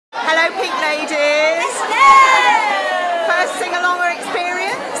Hello, Pink Ladies. Hello. First Singalonga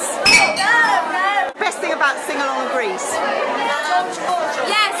experience? No. Best thing about Singalonga Greece?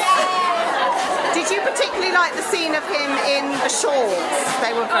 Yes. Did you particularly like the scene of him in the shorts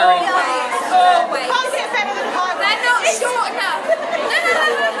they were wearing? Always. Can't get better than Pirates. They're not short enough.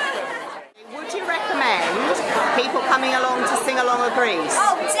 Would you recommend people coming along to Singalonga Greece?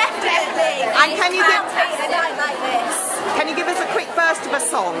 Oh, definitely. And can you give a night like this? Can you give us a quick burst of a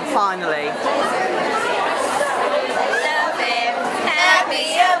song finally? Love him,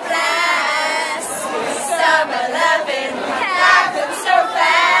 happy and blessed. Summer loving happens so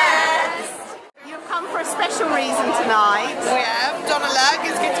fast. You've come for a special reason tonight. We have. Donna Lug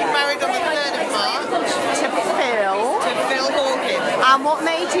is getting married on the 3rd of March. To Phil Hawkins. And what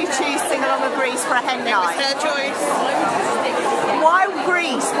made you choose Singalonga Greece for a hen It was night? her choice. Why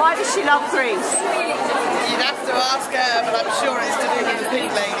Greece? Why does she love Greece? You'd have to ask her, but I'm sure it's to do with the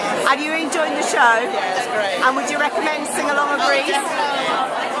Pink Ladies. Are you enjoying the show? Yeah, it's great. And would you recommend Singalonga Greece?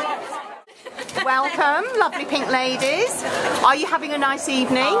 Welcome, lovely Pink Ladies. Are you having a nice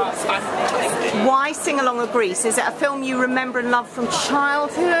evening? It's fantastic. Why Singalonga Greece? Is it a film you remember and love from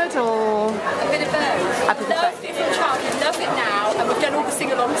childhood, or? A bit of both. A bit of Loved both. it from childhood, love it now, and we've done all the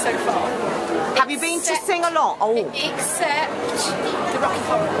sing-alongs so far. Have you been to sing-along? Oh, Except the Rocky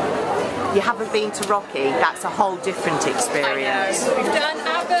Horror. you haven't been to Rocky. That's a whole different experience. We've done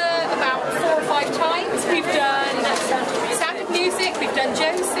ABBA about 4 or 5 times. We've done Sound of Music. We've done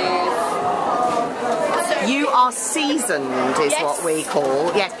Joseph. You are seasoned, is Yes. what we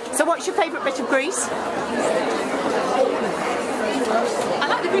call. Yes. So, what's your favourite bit of Greece? I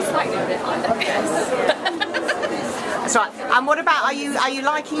like the Grease Lightning a bit. That's right. And what about, are you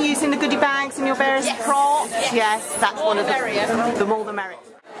liking using the goodie bags in your various Yes. props? Yes. That's More one of the merrier. the more the merrier.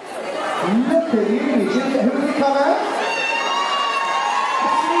 Look at you, who have you come out?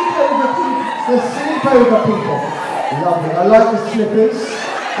 The sleepover people. Lovely, I like the slippers.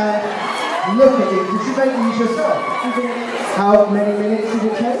 And look at it, did you make these yourself? How many minutes did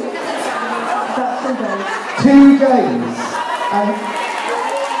it take? About 2 days. 2 days.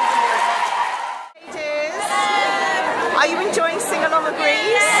 Are you enjoying Singalonga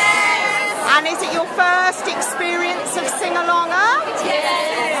Greece? And is it your first experience of Singalonga?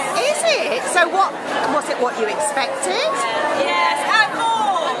 Yes. Is it? So what was it? What you expected? Yes. And more.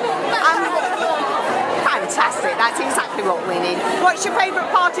 Fantastic. That's exactly what we need. What's your favourite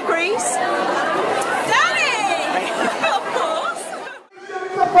part of Greece? Danny. Of course.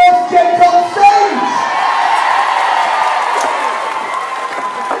 The first gent on stage!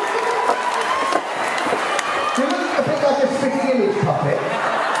 Do you look a bit like a spitting image puppet?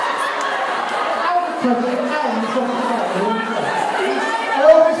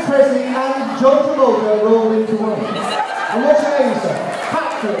 Elvis Presley and John Travolta rolled into one. And what's your name, sir?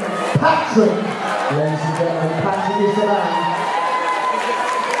 Patrick. Patrick. Ladies and gentlemen, Patrick is the man.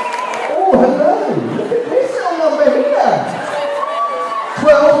 Oh, hello. Look at this little number here.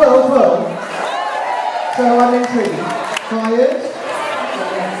 12. So I'm intrigued. Tired?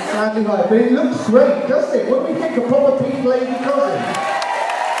 Slightly high. But it looks great, doesn't it? What do we think? A proper Pink Lady cousin.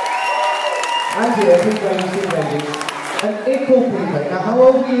 And here, Pink Ladies. An equal Pink Lady. Now, how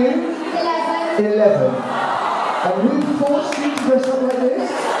old are you? 11. And who forced you to dress up like this?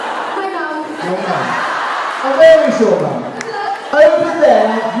 My mum. Your mum. And where is your mum? Over there,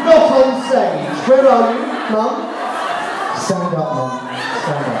 not on stage. Where are you, mum? Stand up, mum.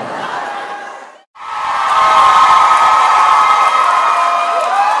 Stand up.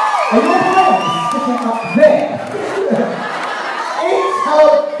 Are your friends sitting up there? It's her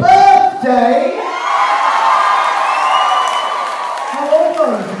birthday! How old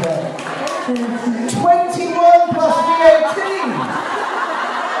are you today? 21 plus VAT!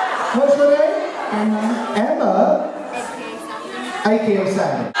 What's your name? Emma. Emma? AKA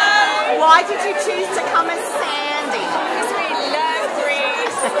Sandy. Why did you choose to come as Sandy? Because we love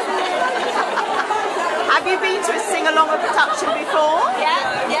Greece. Have you been to a sing-along production before? Yeah.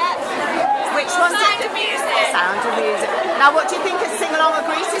 Which one's Sound it? of Music. Sound of Music. Now, what do you think of Singalonga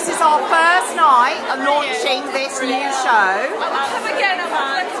Greece? This is our first night of launching this new show. I'll come again,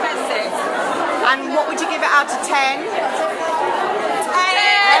 I'm expensive. And what would you give it out of 10? 10.